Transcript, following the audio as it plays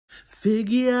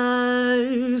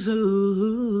Figures,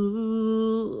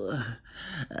 ooh,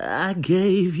 I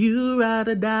gave you ride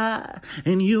or die,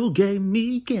 and you gave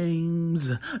me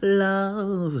games,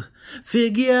 love.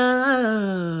 Figures,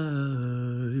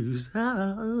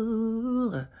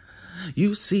 oh,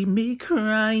 you see me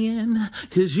crying,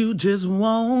 'cause you just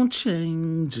won't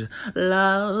change,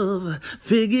 love.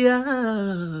 Figures,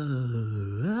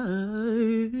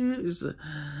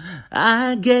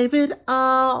 I gave it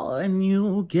all, and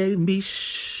you gave me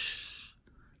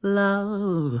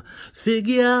love.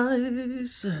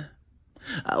 Figures,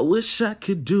 I wish I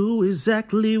could do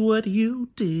exactly what you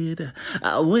did.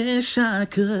 I wish I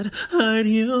could hurt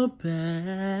you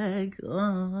back.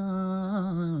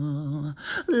 Oh,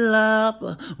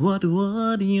 love, what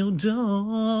would you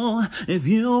do if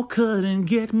you couldn't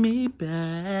get me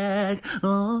back?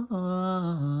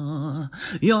 Oh,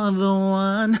 you're the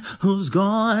one who's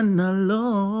gonna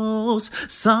lose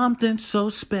something so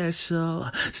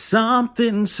special,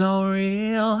 something so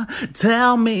real.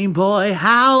 Tell me, boy,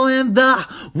 how in the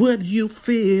would you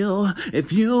feel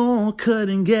if you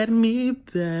couldn't get me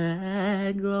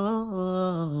back?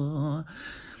 Oh,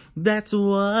 that's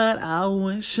what I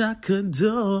wish I could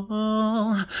do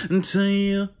to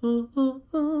you, oh,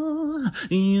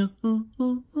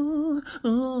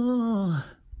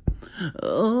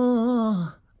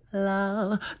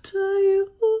 love, to you,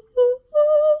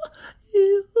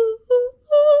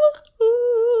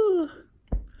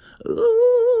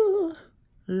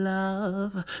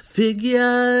 love.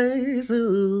 Figures,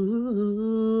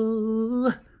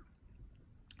 ooh,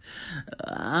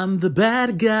 I'm the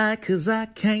bad guy 'cause I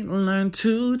can't learn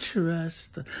to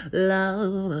trust,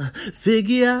 love.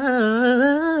 Figures,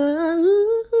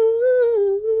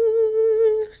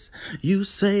 you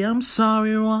say I'm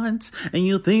sorry once and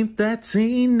you think that's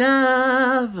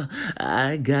enough.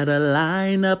 I got a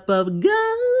lineup of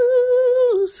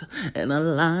girls and a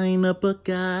lineup of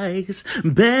guys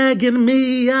begging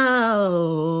me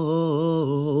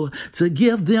out to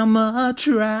give them a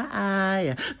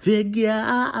try. Figures,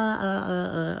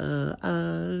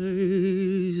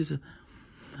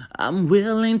 I'm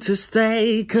willing to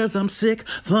stay 'cause I'm sick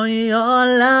for your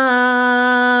love.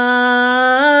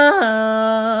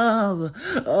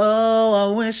 Oh, I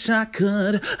wish I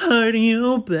could hurt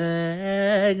you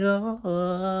back.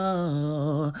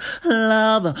 Oh,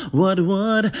 love, what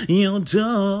would you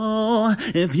do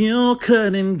if you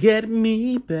couldn't get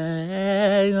me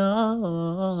back?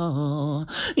 Oh,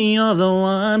 you're the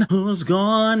one who's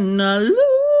gonna lose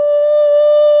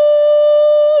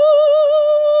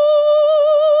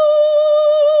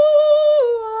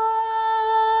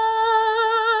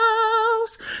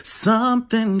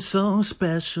something so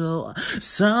special,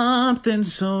 something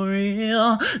so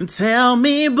real. Tell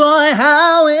me, boy,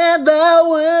 how in the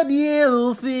would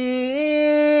you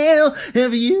feel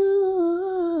if you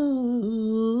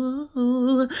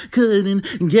couldn't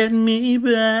get me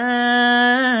back?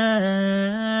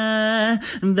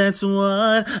 That's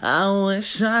what I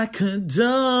wish I could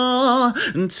do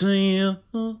to you,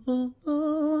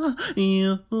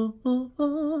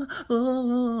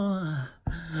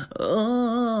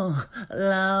 oh,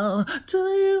 love, to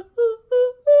you,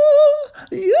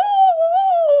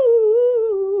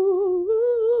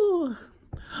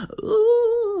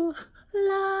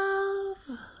 love,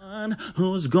 one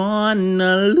who's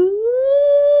gonna lose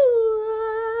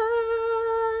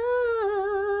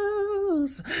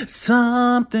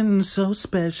something so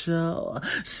special,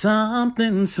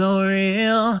 something so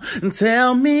real.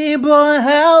 Tell me, boy,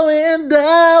 how in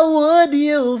the would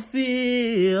you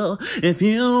feel if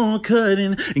you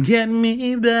couldn't get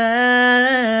me back?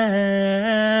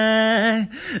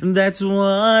 That's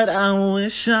what I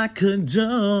wish I could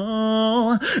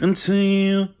do to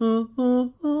you,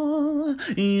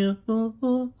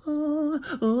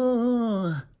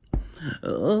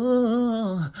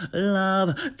 oh,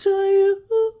 love, to you,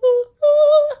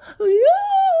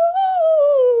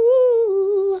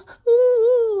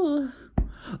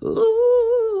 ooh.